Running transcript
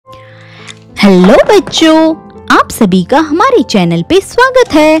Hello बच्चों, आप सभी का हमारे चैनल पे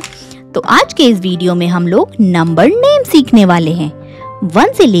स्वागत है। तो आज के इस वीडियो में हम लोग नंबर नेम सीखने वाले हैं।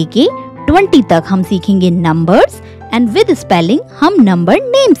 1 से लेके 20 तक हम सीखेंगे नंबर्स एंड विद स्पेलिंग हम नंबर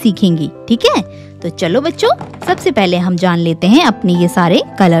नेम सीखेंगे। ठीक है, तो चलो बच्चों, सबसे पहले हम जान लेते हैं अपने ये सारे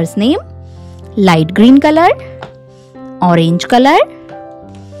colours name. Light green colour, orange colour,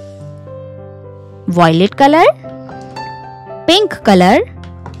 violet colour, pink colour,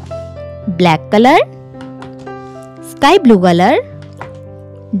 black colour, sky blue colour,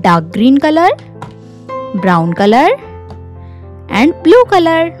 dark green colour, brown colour and blue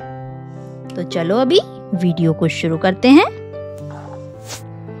colour. तो चलो अभी वीडियो को शुरू करते हैं।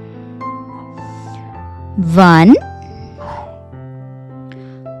 1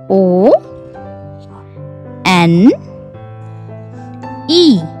 O N E,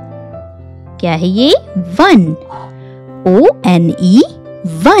 क्या है ये? 1, ONE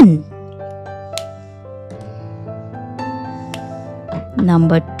 1।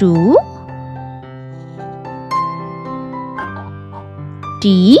 Number 2 T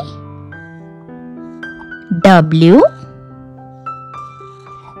W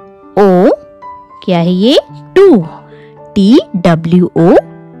O, क्या है ये? 2, TWO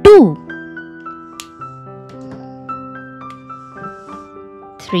 2।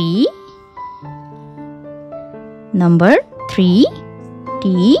 3 Number 3 T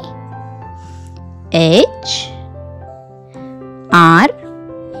H R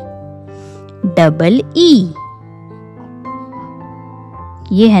double E,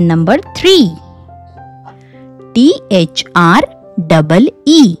 ये है नंबर 3, THR डबल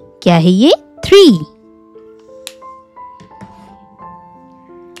E, क्या है ये? 3।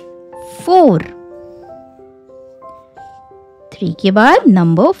 4 3 के बाद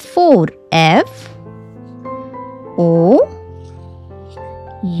number 4 F O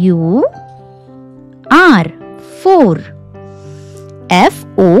U R 4,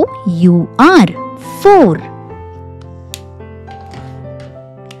 FOUR 4।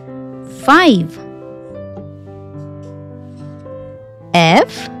 5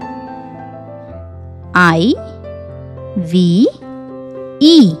 FIVE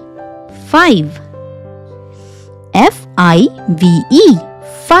 5, FIVE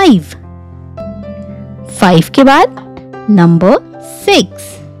 5। 5 के बाद number 6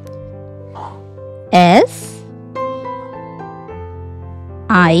 SIX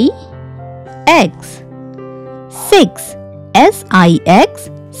 6, SIX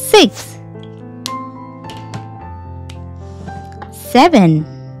 6। 7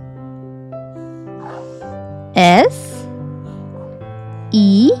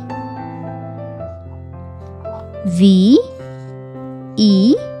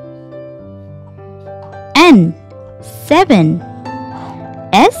 SEVEN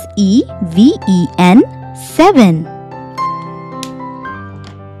 7, SEVEN 7।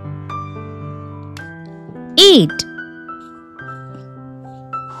 8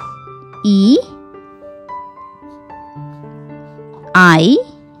 EIGHT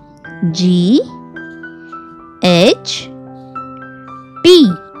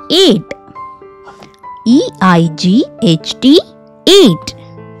 8, EIGHT 8।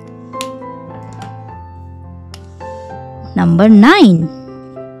 Number 9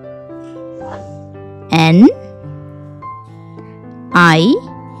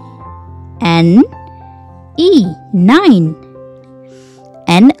 NINE 9,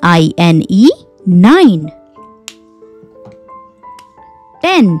 NINE 9।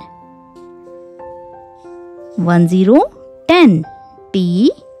 10 10 TEN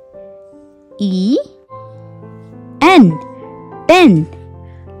 10,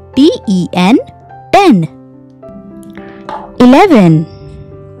 TEN 10। 11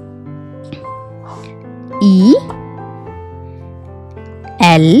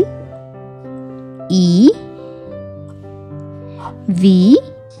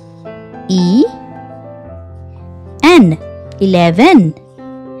 ELEVEN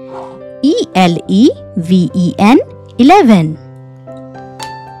 11, ELEVEN 11।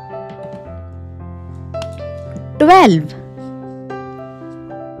 12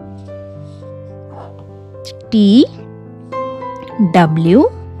 TWELVE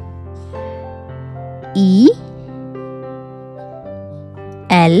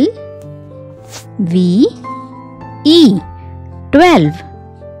 12,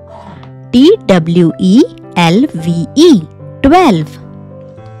 TWELVE 12।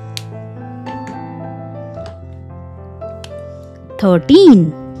 13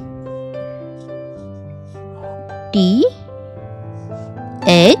 THIRTEEN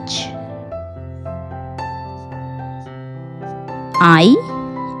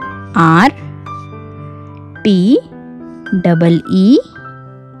T double E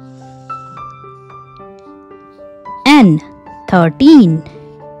N 13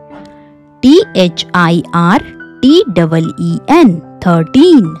 THIRTEEN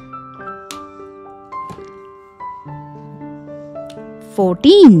 13 14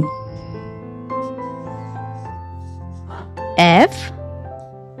 FOURTEEN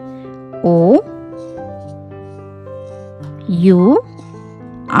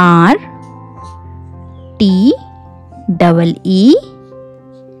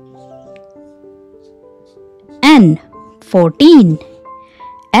 14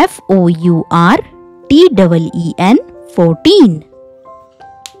 FOURTEEN 14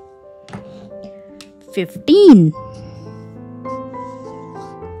 15 FIFTEEN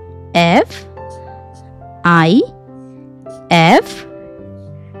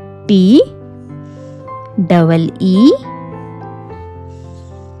 15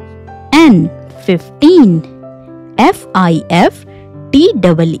 FIFTEEN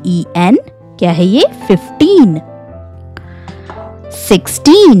क्या है ये 15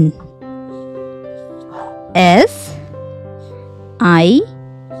 16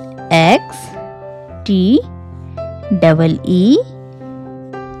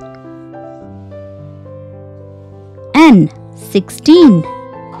 SIXTEEN 16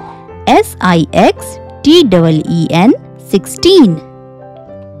 SIXTEEN 16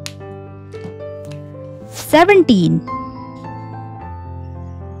 17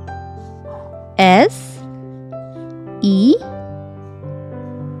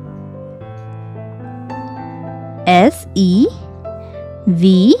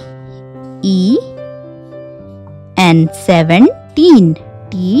 SEVEN 17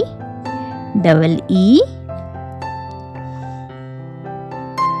 TEEN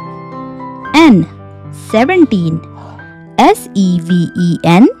 17 SEVEN TEEN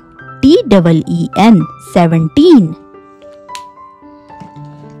 17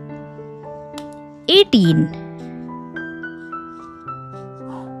 18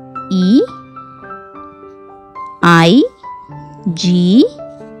 EIGHTEEN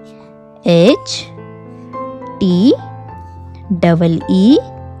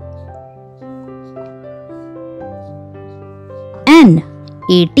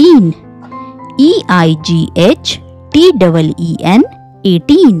 18 EIGHTEEN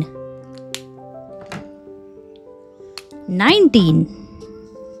 18 19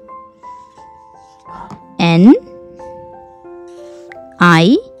 NINE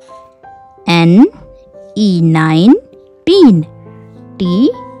 19 TEEN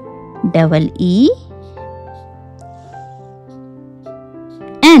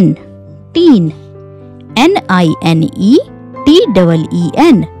teen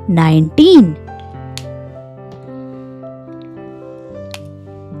NINETEEN 19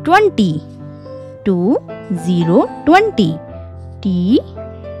 20 20 TWENTY 20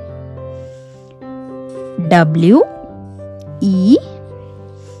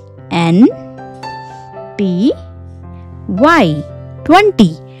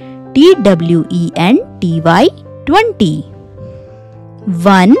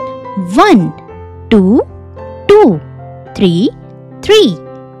 1 2 3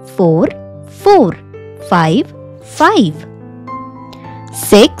 4 5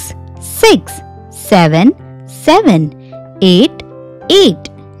 6 7 8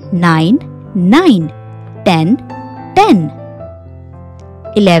 9 10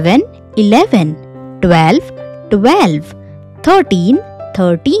 11 12 13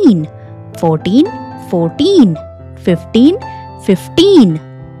 14 15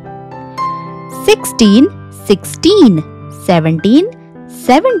 16 17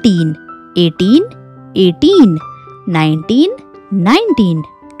 18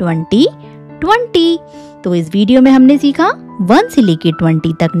 19 20 तो इस video में हमने सीखा 1 से लेके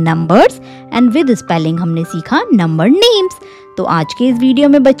 20 तक नंबर्स एंड विद स्पेलिंग हमने सीखा नंबर नेम्स। तो आज के इस वीडियो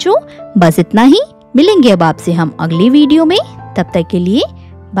में बच्चों बस इतना ही। मिलेंगे अब आपसे हम अगले वीडियो में, तब तक के लिए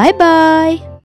बाय बाय।